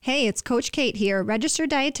Hey, it's Coach Kate here, registered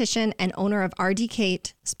dietitian and owner of RD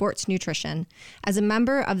Kate Sports Nutrition. As a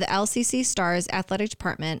member of the LCC Stars Athletic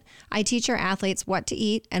Department, I teach our athletes what to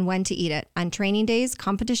eat and when to eat it on training days,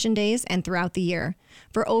 competition days, and throughout the year.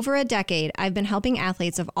 For over a decade, I've been helping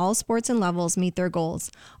athletes of all sports and levels meet their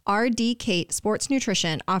goals. RD Kate Sports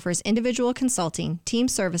Nutrition offers individual consulting, team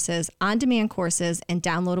services, on-demand courses, and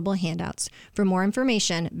downloadable handouts. For more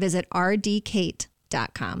information, visit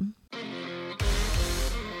rdkate.com.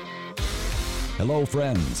 Hello,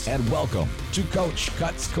 friends, and welcome to Coach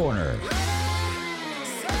Cut's Corner.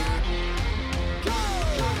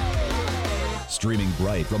 Streaming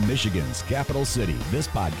bright from Michigan's capital city, this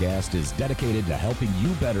podcast is dedicated to helping you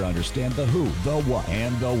better understand the who, the what,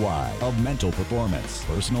 and the why of mental performance,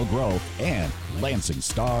 personal growth, and Lansing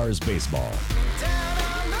Stars baseball.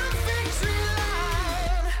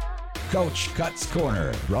 Coach Cut's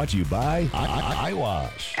Corner, brought to you by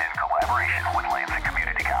iWash. In collaboration with Lansing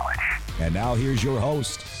Community College. And now here's your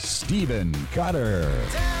host, Stephen Cutter.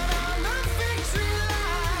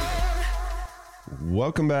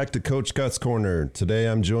 Welcome back to Coach Cut's Corner. Today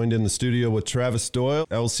I'm joined in the studio with Travis Doyle,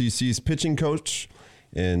 LCC's pitching coach,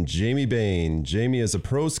 and Jaymie Bain. Jaymie is a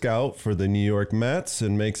pro scout for the New York Mets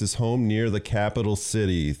and makes his home near the capital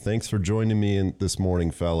city. Thanks for joining me this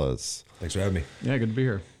morning, fellas. Thanks for having me. Yeah, good to be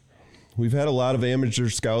here. We've had a lot of amateur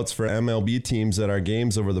scouts for MLB teams at our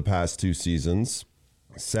games over the past 2 seasons.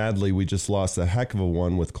 Sadly, we just lost a heck of a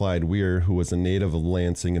one with Clyde Weir, who was a native of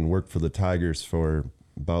Lansing and worked for the Tigers for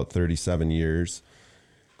about 37 years.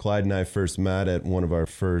 Clyde and I first met at one of our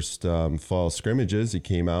first fall scrimmages. He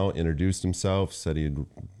came out, introduced himself, said he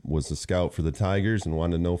was a scout for the Tigers and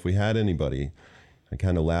wanted to know if we had anybody. I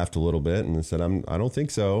kind of laughed a little bit and said, I don't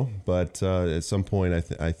think so, but at some point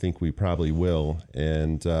I think we probably will.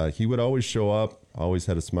 And he would always show up, always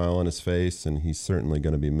had a smile on his face, and he's certainly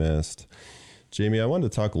going to be missed. Jaymie, I wanted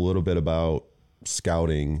to talk a little bit about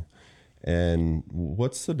scouting and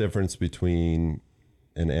what's the difference between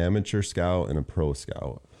an amateur scout and a pro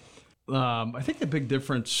scout? I think the big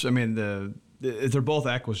difference, they're both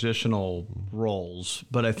acquisitional roles,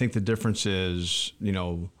 but I think the difference is,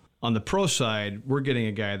 on the pro side, we're getting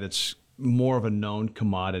a guy that's more of a known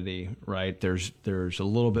commodity, right? There's a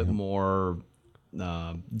little bit more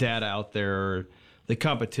data out there. The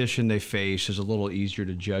competition they face is a little easier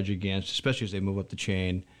to judge against, especially as they move up the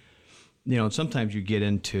chain. And sometimes you get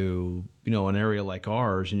into, an area like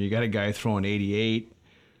ours and you got a guy throwing 88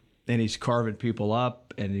 and he's carving people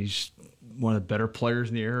up and he's one of the better players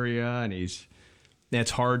in the area and it's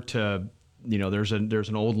hard to, there's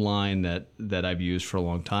an old line that I've used for a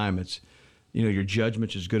long time. It's, your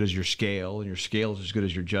judgment's as good as your scale and your scale is as good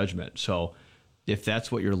as your judgment. So if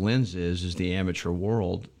that's what your lens is the amateur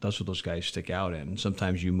world, that's what those guys stick out in. And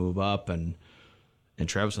sometimes you move up, and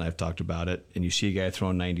Travis and I have talked about it, and you see a guy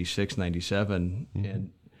throwing 96, 97,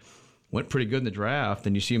 and went pretty good in the draft,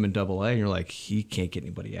 and you see him in Double A, and you're like, he can't get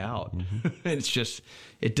anybody out. And it's just,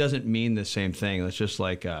 it doesn't mean the same thing. It's just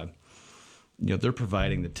like, they're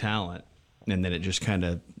providing the talent, and then it just kind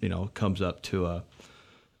of, comes up to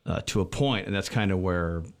a point, and that's kind of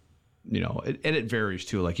where, and it varies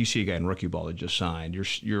too. Like you see a guy in rookie ball that just signed,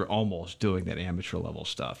 you're almost doing that amateur level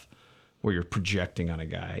stuff where you're projecting on a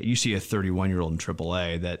guy. You see a 31-year-old in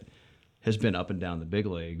AAA that has been up and down the big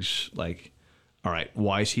leagues. Like, all right,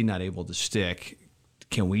 why is he not able to stick?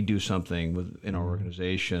 Can we do something within our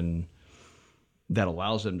organization that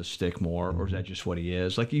allows him to stick more, or is that just what he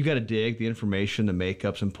is? Like, you got to dig the information. The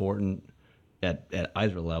makeup's important at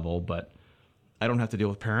either level, but I don't have to deal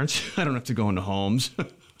with parents. I don't have to go into homes.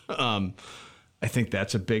 I think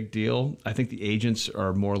that's a big deal. I think the agents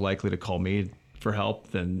are more likely to call me for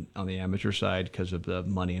help than on the amateur side because of the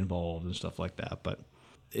money involved and stuff like that. But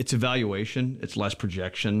it's evaluation. It's less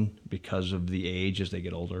projection because of the age as they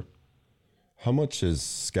get older. How much has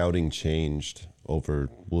scouting changed over,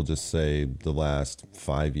 we'll just say, the last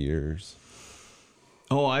 5 years?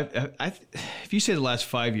 Oh, if you say the last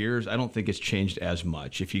 5 years, I don't think it's changed as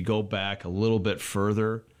much. If you go back a little bit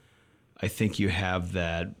further, I think you have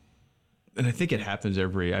that. And I think it happens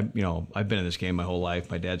I've been in this game my whole life.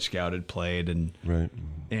 My dad scouted, played, and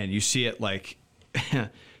you see it like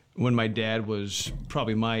when my dad was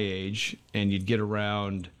probably my age, and you'd get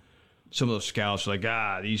around some of those scouts like,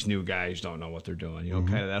 these new guys don't know what they're doing,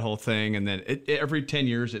 kind of that whole thing. And then every 10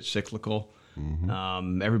 years it's cyclical.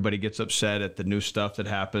 Everybody gets upset at the new stuff that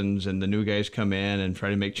happens, and the new guys come in and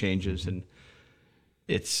try to make changes, and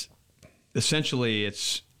it's essentially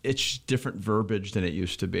it's different verbiage than it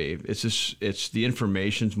used to be. It's the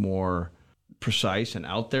information's more precise and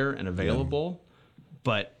out there and available,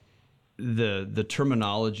 but the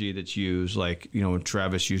terminology that's used, like, when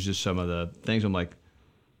Travis uses some of the things, I'm like,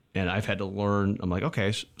 And I've had to learn. I'm like,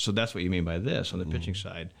 okay, so that's what you mean by this on the pitching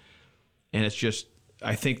side. And it's just,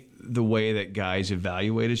 I think the way that guys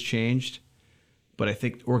evaluate has changed. But I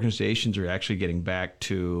think organizations are actually getting back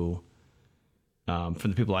to, from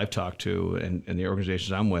the people I've talked to and the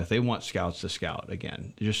organizations I'm with, they want scouts to scout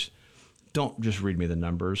again. Don't just read me the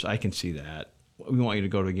numbers. I can see that. We want you to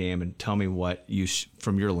go to a game and tell me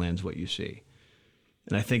from your lens, what you see.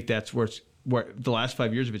 And I think that's where the last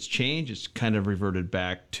 5 years, if it's changed, it's kind of reverted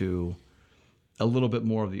back to a little bit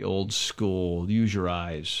more of the old school, use your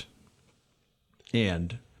eyes.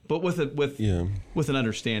 But with an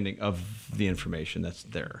understanding of the information that's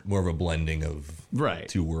there. More of a blending of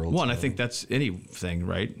two worlds. Well, and I think that's anything,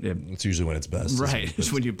 right? It's usually when it's best. Right.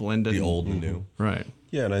 It's when you blend it. The old and new. Right.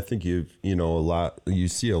 Yeah, and I think you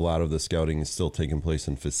see a lot of the scouting is still taking place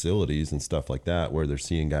in facilities and stuff like that, where they're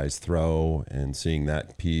seeing guys throw and seeing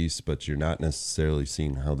that piece, but you're not necessarily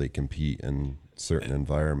seeing how they compete in certain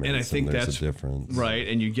environments. And I think there's that's a difference, right?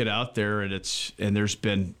 And you get out there, and there's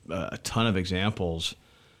been a ton of examples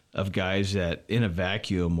of guys that in a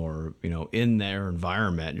vacuum or in their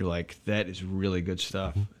environment, you're like, that is really good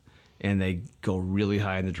stuff, and they go really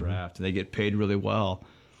high in the draft, and they get paid really well,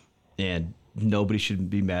 and nobody should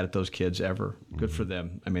be mad at those kids ever. Good for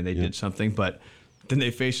them. I mean, they did something, but then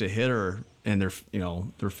they face a hitter, and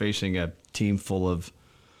they're facing a team full of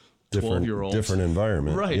 12-year-olds. Different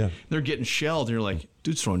environment. Right. Yeah. They're getting shelled, and you're like,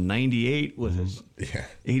 dude's throwing 98 with his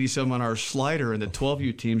 87-mile-an-hour slider, and the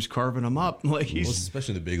 12U team's carving him up. Like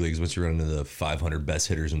especially in the big leagues, once you run into the 500 best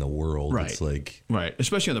hitters in the world, right. It's like... Right.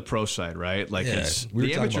 Especially on the pro side, right? Like it's we were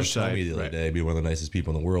the talking amateur about side. Tommy the other day, be one of the nicest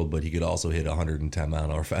people in the world, but he could also hit a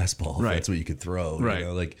 110-mile-an-hour fastball. If that's what you could throw. Right.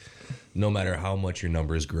 Like, no matter how much your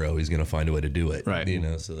numbers grow, he's going to find a way to do it. Right.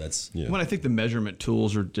 So that's... Yeah. When I think the measurement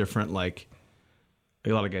tools are different, like a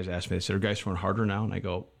lot of guys ask me, they say, are guys throwing harder now? And I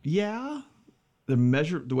go, yeah.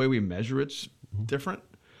 The way we measure it's different.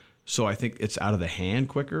 So I think it's out of the hand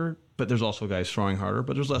quicker, but there's also guys throwing harder,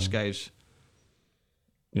 but there's less guys,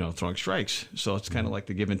 throwing strikes. So it's kind of like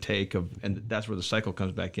the give and take and that's where the cycle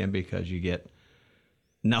comes back in, because you get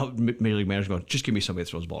now Major League managers going, just give me somebody that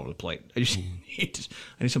throws the ball to the plate. I need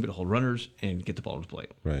somebody to hold runners and get the ball to the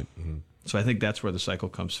plate. Right. So I think that's where the cycle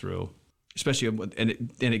comes through, especially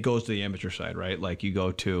and it goes to the amateur side, right? Like you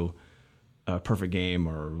go to a Perfect Game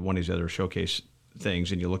or one of these other showcase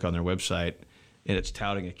things, and you look on their website, and it's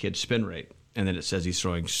touting a kid's spin rate, and then it says he's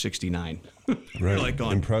throwing 69. Right. Like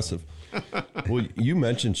going, impressive. Well, you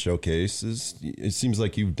mentioned showcases. It seems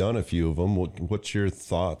like you've done a few of them. What's your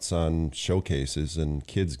thoughts on showcases and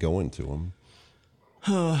kids going to them?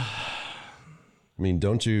 I mean,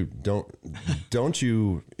 don't you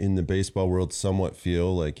in the baseball world somewhat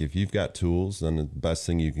feel like if you've got tools, then the best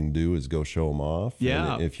thing you can do is go show them off?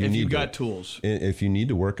 Yeah, and if you've got tools. If you need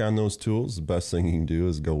to work on those tools, the best thing you can do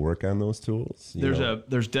is go work on those tools.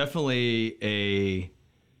 There's definitely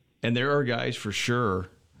and there are guys for sure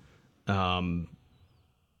that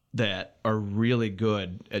are really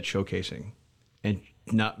good at showcasing and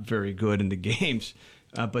not very good in the games,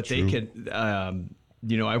 but True. They can.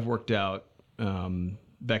 I've worked out.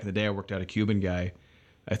 Back in the day, I worked out a Cuban guy.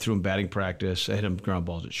 I threw him batting practice. I hit him ground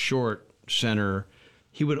balls at short, center.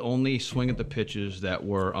 He would only swing at the pitches that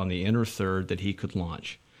were on the inner third that he could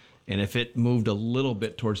launch. And if it moved a little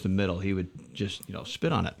bit towards the middle, he would just,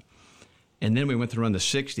 spit on it. And then we went to run the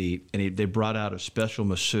 60, and they brought out a special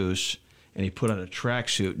masseuse, and he put on a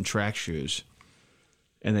tracksuit and track shoes.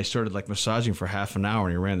 And they started massaging for half an hour,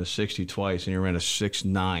 and he ran the 60 twice, and he ran a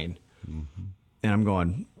 6.9. Mm-hmm. And I'm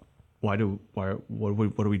going, what are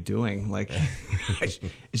we doing? Like,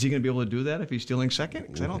 is he going to be able to do that if he's stealing second?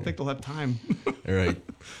 Because I don't think they'll have time. Right.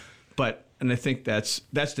 And I think that's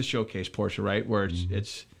the showcase portion, right? Where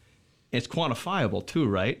it's quantifiable too,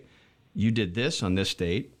 right? You did this on this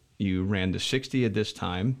date. You ran the 60 at this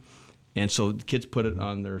time. And so the kids put it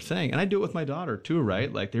on their thing. And I do it with my daughter too,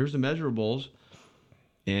 right? Like, here's the measurables,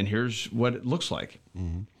 and here's what it looks like.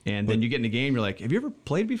 Mm-hmm. And then you get in the game, you're like, have you ever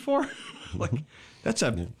played before? Like, that's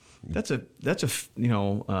a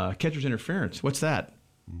catcher's interference. What's that?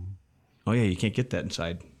 Mm-hmm. Oh yeah, you can't get that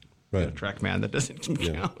inside. Right. A TrackMan, that doesn't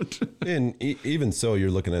count. And even so, you're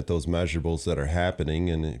looking at those measurables that are happening,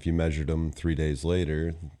 and if you measured them 3 days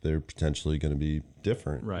later, they're potentially going to be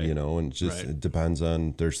different. Right. And it depends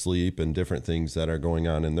on their sleep and different things that are going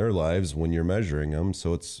on in their lives when you're measuring them.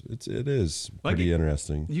 So it is pretty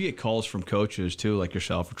interesting. You get calls from coaches too, like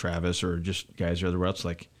yourself or Travis or just guys or other routes,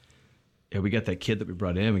 like, yeah, we got that kid that we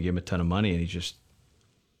brought in, we gave him a ton of money, and he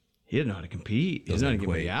didn't know how to compete. He didn't know how to get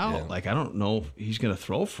me out. Yeah. Like, I don't know if he's going to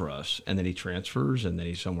throw for us. And then he transfers, and then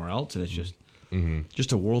he's somewhere else. And it's just,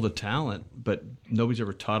 just a world of talent, but nobody's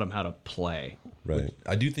ever taught them how to play. Right.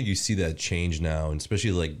 I do think you see that change now, and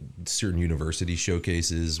especially like certain university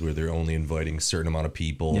showcases where they're only inviting a certain amount of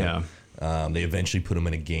people. Yeah. They eventually put them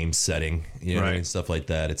in a game setting, you know what I Right. mean? Stuff like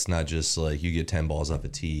that. It's not just like you get 10 balls off a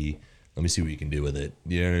tee. Let me see what you can do with it.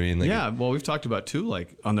 You know what I mean? Like, Yeah, well, we've talked about too,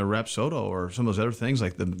 like on the Rapsodo or some of those other things,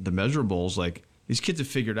 like the measurables. Like these kids have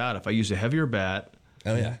figured out if I use a heavier bat,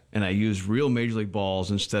 Oh, yeah. and I use real major league balls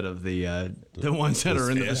instead of the ones that are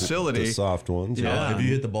in the facility. The soft ones. Yeah. If you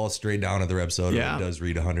hit the ball straight down at the Rapsodo, Yeah. it does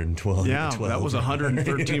read 112. Yeah, 12. that was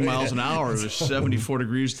 113 miles an hour. It was 74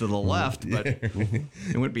 degrees to the left, but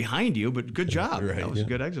it went behind you. But good job. Right. That was a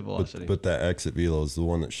good exit velocity. But that exit velo is the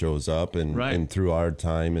one that shows up, and Right. and through our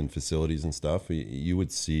time in facilities and stuff, you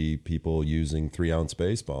would see people using 3-ounce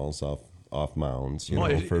baseballs off mounds, for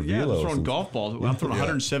yeah, velos. throwing and- golf balls. I'm throwing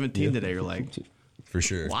 117 today. You're like, For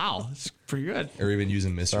sure. wow, that's pretty good. Or even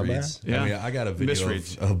using misreads. Yeah. I mean, I got a video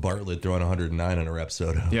Misreads. of Bartlett throwing 109 on a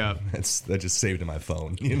Rapsodo. Yeah. That just saved in my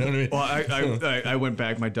phone. You know what I mean? Well, I went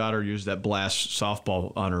back. My daughter used that blast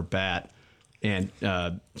softball on her bat, and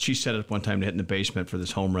she set it up one time to hit in the basement for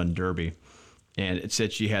this home run derby, and it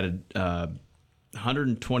said she had a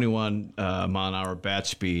 121 mile an hour bat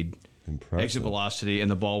speed, Impressive. exit velocity, and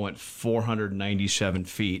the ball went 497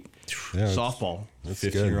 feet. Yeah, Softball. That's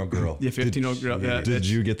 15-year-old good. girl. Yeah, 15-year-old girl. Yeah, Did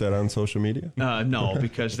you get that on social media? no,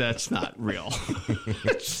 because that's not real.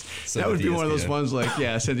 That would be one of those ESPN. ones like,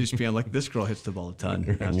 yeah, send ESPN, like, this girl hits the ball a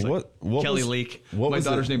ton. I was like, What Kelly was- Leak. what My was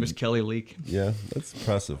daughter's it- name is Kelly Leak. Yeah, that's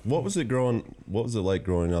impressive. What was it like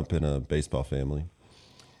growing up in a baseball family?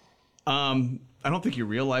 I don't think you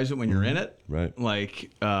realize it when you're in it. Right.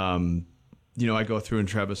 Like, I go through in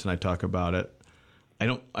Travis and I talk about it.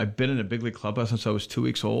 I've been in a big league clubhouse since I was 2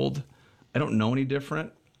 weeks old. I don't know any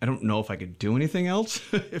different. I don't know if I could do anything else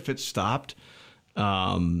if it stopped.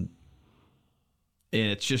 And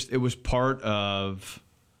it was part of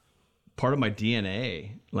my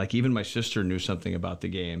DNA. Like even my sister knew something about the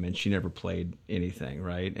game and she never played anything.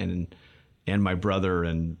 Right. And my brother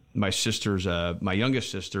and my sister's, my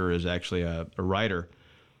youngest sister is actually a writer,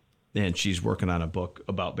 and she's working on a book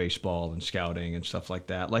about baseball and scouting and stuff like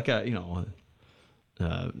that. Like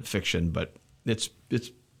fiction, but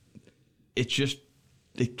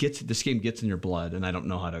this game gets in your blood, and I don't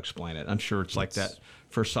know how to explain it. I'm sure it's like that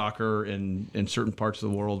for soccer in certain parts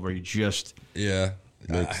of the world where you just Yeah.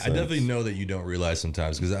 I Makes definitely sense. know that you don't realize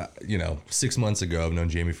sometimes because, 6 months ago, I've known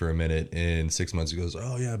Jaymie for a minute, and 6 months ago,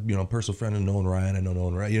 oh, yeah, personal friend of Nolan Ryan. I know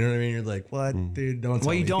Nolan Ryan. You know what I mean? You're like, what, dude? Don't tell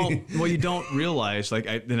me. you don't realize. Like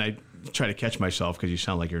I try to catch myself because you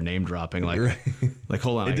sound like you're name dropping. Like, Right. like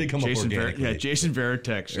hold on, It did come up organically. Jason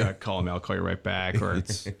Varitek's call me. I'll call you right back. Or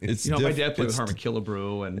It's my dad played with it's- Harmon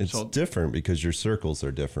Killebrew, and It's so different because your circles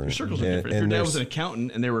are different. your circles are And- different. If your and dad there's- was an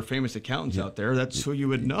accountant, and there were famous accountants out there, that's who you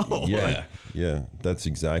would know. Yeah, yeah, that's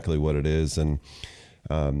exactly what it is. And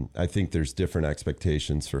I think there's different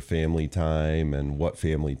expectations for family time and what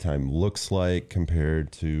family time looks like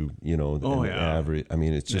compared to, an average. I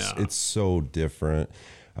mean, it's just, it's so different.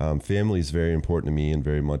 Family is very important to me and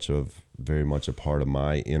very much a part of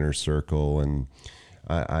my inner circle. And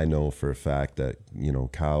I know for a fact that,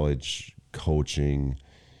 college coaching,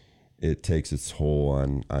 it takes its toll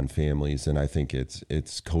on families, and I think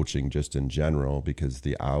it's coaching just in general because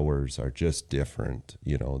the hours are just different.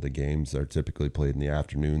 The games are typically played in the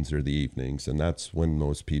afternoons or the evenings, and that's when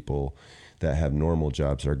most people that have normal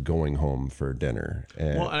jobs are going home for dinner.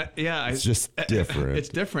 And it's just different. It's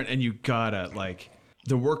different, and you gotta like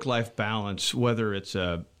the work-life balance. Whether it's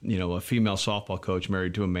a female softball coach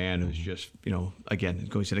married to a man who's just again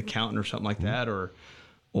going to an accountant or something like that,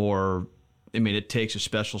 or I mean, it takes a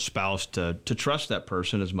special spouse to trust that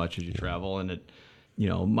person as much as you travel. And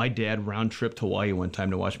my dad round tripped Hawaii one time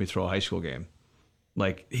to watch me throw a high school game.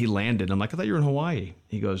 Like he landed, I'm like, I thought you were in Hawaii.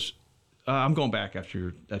 He goes, I'm going back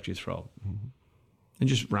after you throw. Mm-hmm. And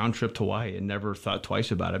just round tripped Hawaii and never thought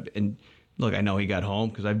twice about it. And look, I know he got home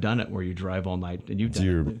because I've done it where you drive all night and you've done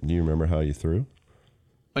it. Do you remember how you threw?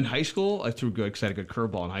 In high school, I threw good because I had a good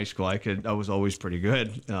curveball in high school. I was always pretty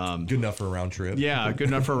good. Good enough for a round trip. Yeah, good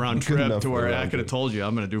enough for a round Good trip enough to for a where I round could have trip. told you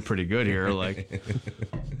I'm going to do pretty good here. Like,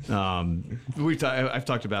 I've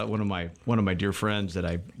talked about one of my dear friends that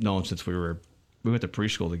I've known since we went to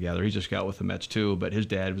preschool together. He's a scout with the Mets too, but his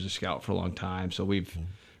dad was a scout for a long time, so we've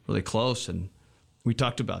really close. And we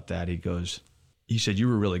talked about that. He said, you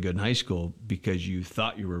were really good in high school because you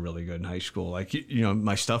thought you were really good in high school. Like,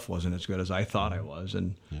 my stuff wasn't as good as I thought I was.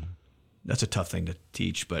 And that's a tough thing to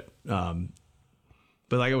teach. But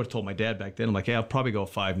like I would have told my dad back then, I'm like, I'll probably go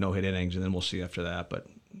 5 no-hit innings and then we'll see after that. But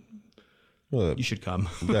Well, you should come.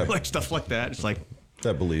 that- like stuff like that. It's like,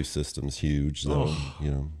 That belief system's huge, though.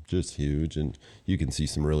 Just huge. And you can see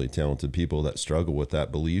some really talented people that struggle with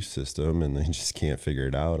that belief system, and they just can't figure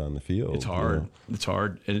it out on the field. It's hard. It's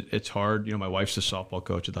hard. It's hard. My wife's the softball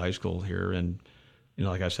coach at the high school here, and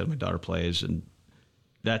like I said, my daughter plays, and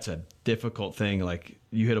that's a difficult thing. Like,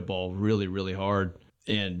 you hit a ball really, really hard,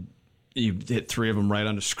 and you hit 3 of them right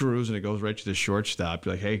on the screws, and it goes right to the shortstop.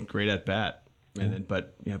 You're like, hey, great at bat. And then,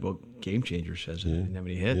 but Game Changer says it didn't have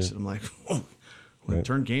any hits. And I'm like,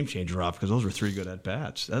 turn Game Changer off, because those were 3 good at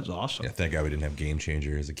bats. That's awesome. Yeah, thank God we didn't have Game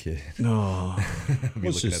Changer as a kid. No, I'd be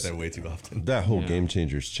looking at that way too often. That whole Game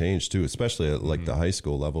Changer's changed too, especially at like the high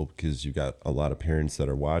school level, because you got a lot of parents that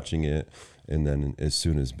are watching it. And then as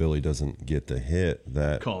soon as Billy doesn't get the hit,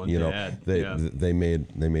 that they made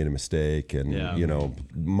a mistake and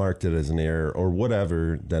marked it as an error or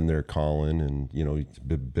whatever, then they're calling,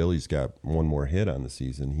 and Billy's got one more hit on the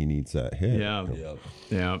season. He needs that hit.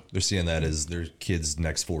 Yeah. They're seeing that as their kids'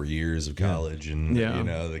 next 4 years of college, and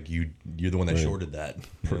like you're the one that shorted that.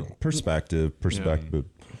 Perspective. Yeah.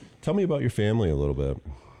 Tell me about your family a little bit.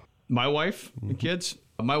 My wife and kids.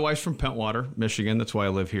 My wife's from Pentwater, Michigan. That's why I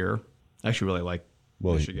live here. I actually really like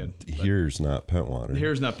Michigan. Here's not Pentwater.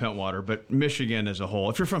 Here's not Pentwater, but Michigan as a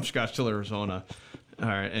whole. If you're from Scottsdale, Arizona,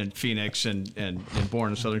 and Phoenix, and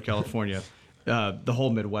born in Southern California, the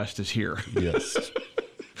whole Midwest is here. Yes.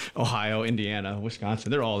 Ohio, Indiana,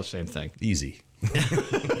 Wisconsin, they're all the same thing. Easy.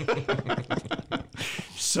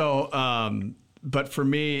 So, but for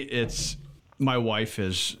me, it's my wife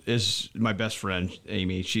is my best friend,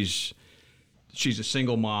 Amy. She's a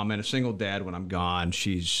single mom and a single dad when I'm gone.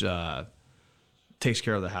 She's takes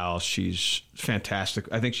care of the house. She's fantastic.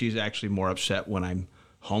 I think she's actually more upset when I'm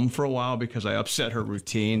home for a while because I upset her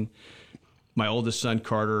routine. My oldest son,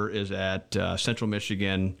 Carter, is at Central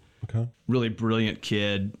Michigan. Okay. Really brilliant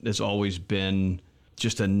kid. Has always been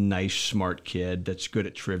just a nice, smart kid that's good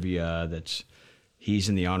at trivia. He's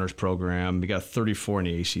in the honors program. He got a 34 in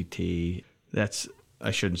the ACT.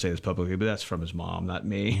 I shouldn't say this publicly, but that's from his mom, not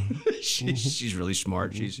me. She's really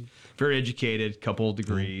smart. She's very educated, couple of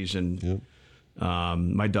degrees. And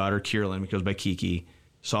my daughter, Kierlyn, goes by Kiki,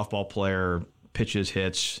 softball player, pitches,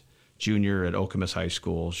 hits, junior at Okemos High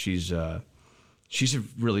School. She's a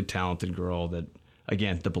really talented girl that,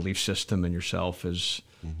 again, the belief system in yourself is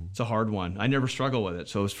it's a hard one. I never struggle with it.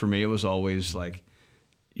 So for me, it was always like,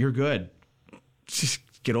 you're good. Just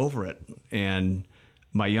get over it. And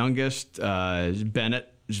my youngest,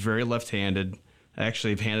 Bennett, is very left-handed. I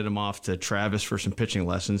actually have handed him off to Travis for some pitching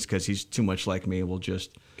lessons because he's too much like me. We'll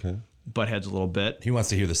just butt heads a little bit. He wants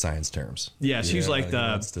to hear the science terms. Yes, he's like he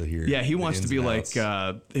wants to hear he wants to be like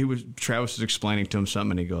outs. Travis was explaining to him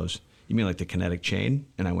something, and he goes, "You mean like the kinetic chain?"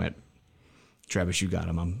 And I went, "Travis, you got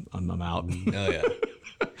him. I'm out." Oh yeah.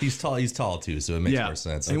 He's tall too, so it makes more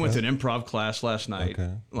sense. He went to an improv class last night.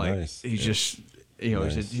 Okay. Like nice. he's just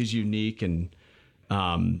he's unique, and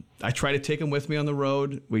I try to take them with me on the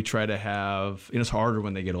road. We try to have, it's harder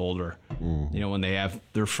when they get older, when they have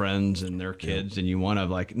their friends and their kids, and you want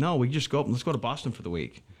to no, we just let's go to Boston for the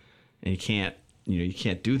week. And you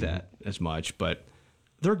can't do that as much, but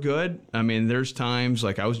they're good. I mean, there's times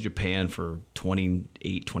I was in Japan for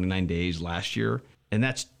 28, 29 days last year, and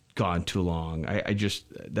that's gone too long.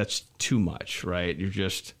 That's too much, right?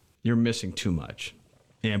 You're missing too much.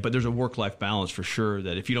 But there's a work-life balance for sure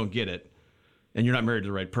that if you don't get it, and you're not married to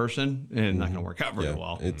the right person, and it's not going to work out very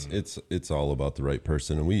well. It's all about the right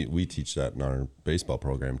person, and we teach that in our baseball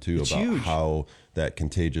program too, about huge. how that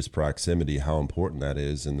contagious proximity, how important that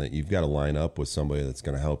is, and that you've got to line up with somebody that's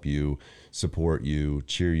going to help you, support you,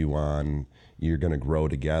 cheer you on. You're going to grow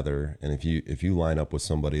together, and if you line up with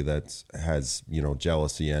somebody that has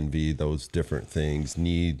jealousy, envy, those different things,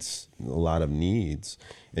 a lot of needs,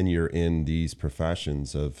 and you're in these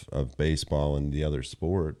professions of baseball and the other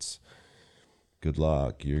sports, good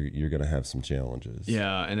luck. You're going to have some challenges.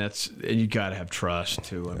 Yeah, and you got to have trust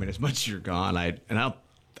too. I mean, as much as you're gone, I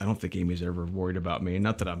don't think Amy's ever worried about me.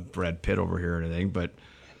 Not that I'm Brad Pitt over here or anything, but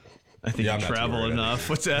I think you travel enough.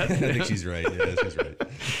 What's that? I think she's right. Yeah, she's right.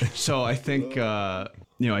 So I think I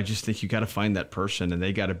just think you got to find that person, and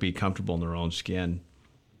they got to be comfortable in their own skin.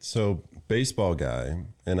 So baseball guy,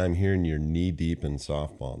 and I'm hearing you're knee deep in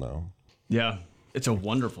softball now. Yeah, it's a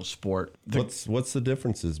wonderful sport. What's the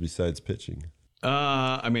differences besides pitching?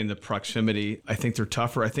 I mean, the proximity. I think they're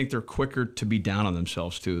tougher. I think they're quicker to be down on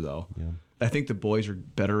themselves too, though. Yeah. I think the boys are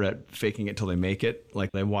better at faking it till they make it.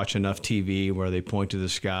 Like, they watch enough TV where they point to the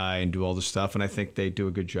sky and do all this stuff, and I think they do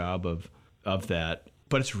a good job of that.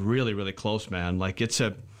 But it's really, really close, man. Like,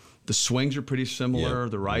 the swings are pretty similar.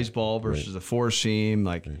 The rise ball versus the four seam.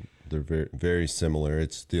 Like, They're very, very similar.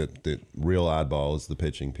 It's the real oddball is the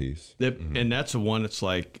pitching piece. And that's the one that's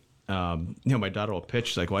like, my daughter will pitch.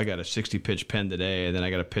 She's like, well, I got a 60-pitch pen today, and then I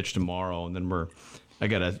got to pitch tomorrow, and then I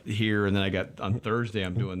got to here, and then I got on Thursday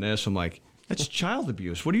I'm doing this. I'm like, that's child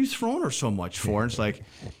abuse. What are you throwing her so much for? And it's like,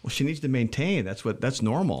 well, she needs to maintain. That's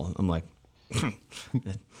normal. I'm like,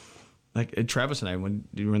 and Travis and I, when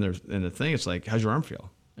we were in the thing, it's like, how's your arm feel?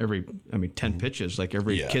 10 pitches, like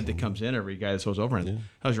every kid that comes in, every guy that throws over, and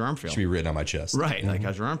how's your arm feel? Should be written on my chest. Right. Like,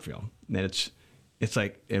 how's your arm feel? And it's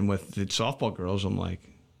like, and with the softball girls, I'm like,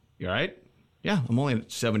 you all right? Yeah, I'm only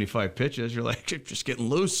at 75 pitches. You're like, you're just getting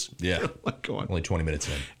loose. Yeah. You're like, go on. Only 20 minutes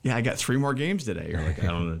in. Yeah, I got 3 more games today. You're like, I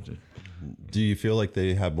don't know. Do you feel like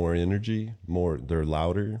they have more energy? They're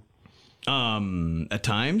louder? At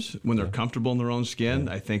times, when they're comfortable in their own skin,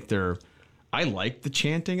 I think I like the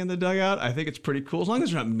chanting in the dugout. I think it's pretty cool. As long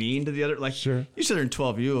as they're not mean to the other. Like, sure. You sit there in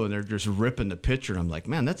 12U and they're just ripping the pitcher. And I'm like,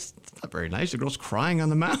 man, that's not very nice. The girl's crying on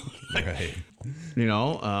the mound. Right.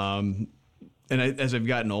 As I've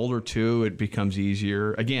gotten older, too, it becomes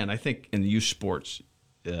easier. Again, I think in the youth sports,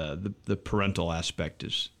 the parental aspect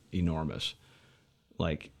is enormous.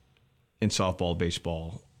 Like, in softball,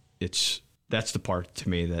 baseball, that's the part to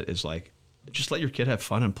me that is like, just let your kid have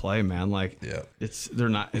fun and play, man. Like, they're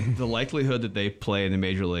not, the likelihood that they play in the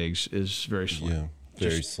major leagues is very slim. Yeah,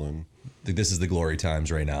 very slim. I think this is the glory times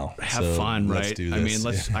right now. Have fun, right? Let's do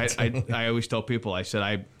this. I mean, I always tell people, I said,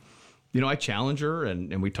 I challenge her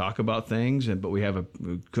and we talk about things, but we have a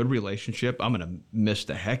good relationship. I'm going to miss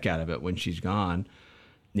the heck out of it when she's gone,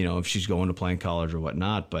 if she's going to play in college or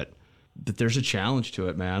whatnot. But there's a challenge to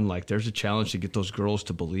it, man. Like, there's a challenge to get those girls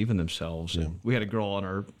to believe in themselves. Yeah. And we had a girl on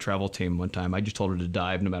our travel team one time. I just told her to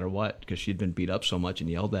dive no matter what because she'd been beat up so much and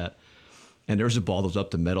yelled at. And there was a ball that was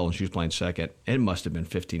up the middle, and she was playing second. It must have been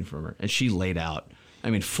 15 from her. And she laid out. I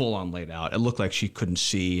mean, full on laid out. It looked like she couldn't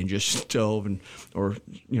see and just dove or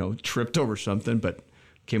tripped over something, but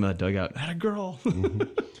came out of the dugout. Had a girl. Mm-hmm.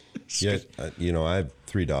 Yeah, I have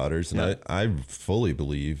 3 daughters, and I fully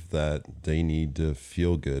believe that they need to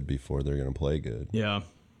feel good before they're going to play good. Yeah.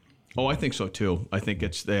 Oh, I think so too. I think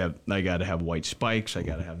I got to have white spikes. I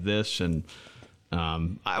got to have this, and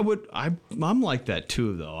I'm like that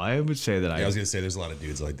too, though. I would say that I was going to say there's a lot of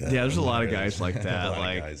dudes like that. Yeah, there's a lot of guys like that. A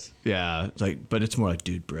lot of guys. Yeah, but it's more like,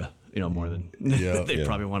 dude, bruh. More than they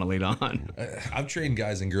probably want to lead on. I've trained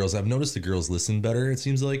guys and girls. I've noticed the girls listen better, it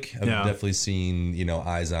seems like. I've definitely seen,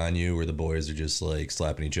 eyes on you where the boys are just like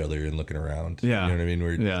slapping each other and looking around. Yeah. You know what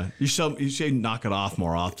I mean? You say knock it off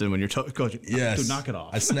more often when you're coaching. Yes. Dude, knock it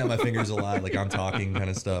off. I snap my fingers a lot, like I'm talking kind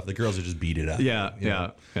of stuff. The girls are just beat it up. Yeah.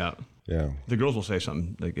 The girls will say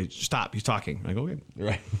something like, stop, he's talking. I go, okay.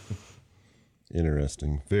 Right.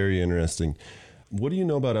 Interesting. Very interesting. What do you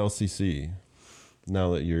know about LCC?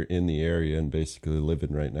 Now that you're in the area and basically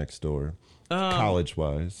living right next door,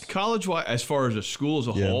 college-wise? College-wise, as far as a school as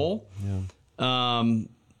a whole, I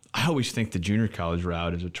always think the junior college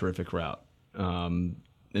route is a terrific route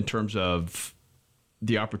in terms of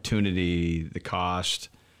the opportunity, the cost,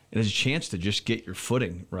 and there's a chance to just get your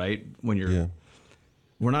footing, right? When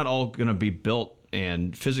we're not all going to be built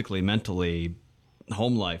and physically, mentally,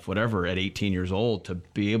 home life, whatever, at 18 years old to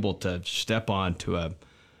be able to step onto a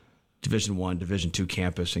Division I, Division II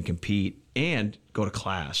campus and compete and go to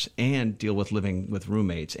class and deal with living with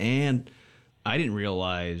roommates. And I didn't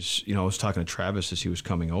realize, I was talking to Travis as he was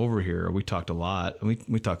coming over here. We talked a lot.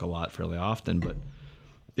 We talk a lot fairly often, but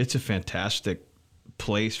it's a fantastic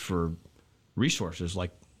place for resources like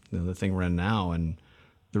the thing we're in now. And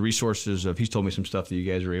the resources he's told me some stuff that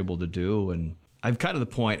you guys are able to do. And I've gotten to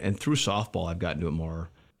the point, and through softball, I've gotten to it more,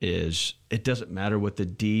 is it doesn't matter what the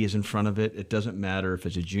D is in front of it. It doesn't matter if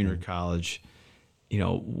it's a junior college,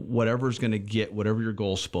 whatever's going to get whatever your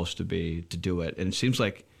goal is supposed to be to do it. And it seems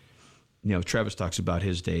like, Travis talks about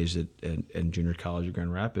his days at junior college at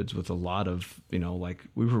Grand Rapids with a lot of, like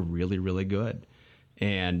we were really, really good.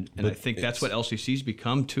 And I think that's what LCC's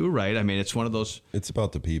become too, right? I mean, it's one of those. It's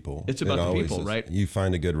about the people. It's about the people, right? You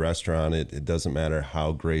find a good restaurant. It doesn't matter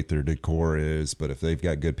how great their decor is, but if they've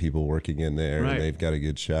got good people working in there and they've got a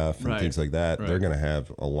good chef and things like that, they're going to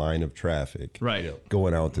have a line of traffic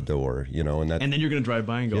going out the door, and then you're going to drive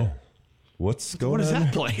by and go, what's going on? What is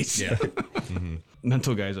that place? Yeah.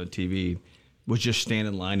 Mental Guys on TV was just stand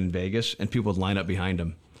in line in Vegas, and people would line up behind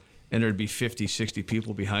him. And there'd be 50, 60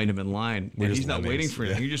 people behind him in line. And he's not waiting for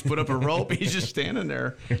anything. You just put up a rope. He's just standing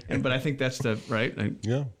there. But I think that's right.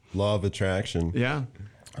 Law of attraction. Yeah.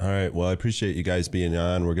 All right. Well, I appreciate you guys being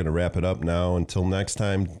on. We're going to wrap it up now. Until next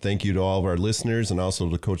time, thank you to all of our listeners and also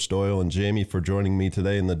to Coach Doyle and Jaymie for joining me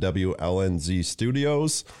today in the WLNZ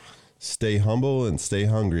studios. Stay humble and stay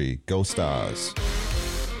hungry. Go Stars.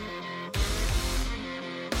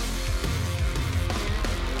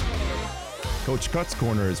 Coach Cut's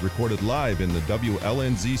Corner is recorded live in the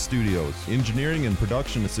WLNZ studios. Engineering and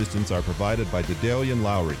production assistance are provided by Dedalian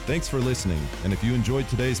Lowry. Thanks for listening, and if you enjoyed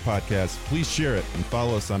today's podcast, please share it and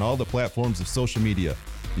follow us on all the platforms of social media.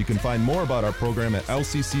 You can find more about our program at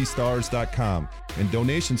lccstars.com, and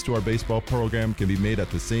donations to our baseball program can be made at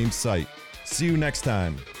the same site. See you next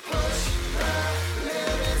time.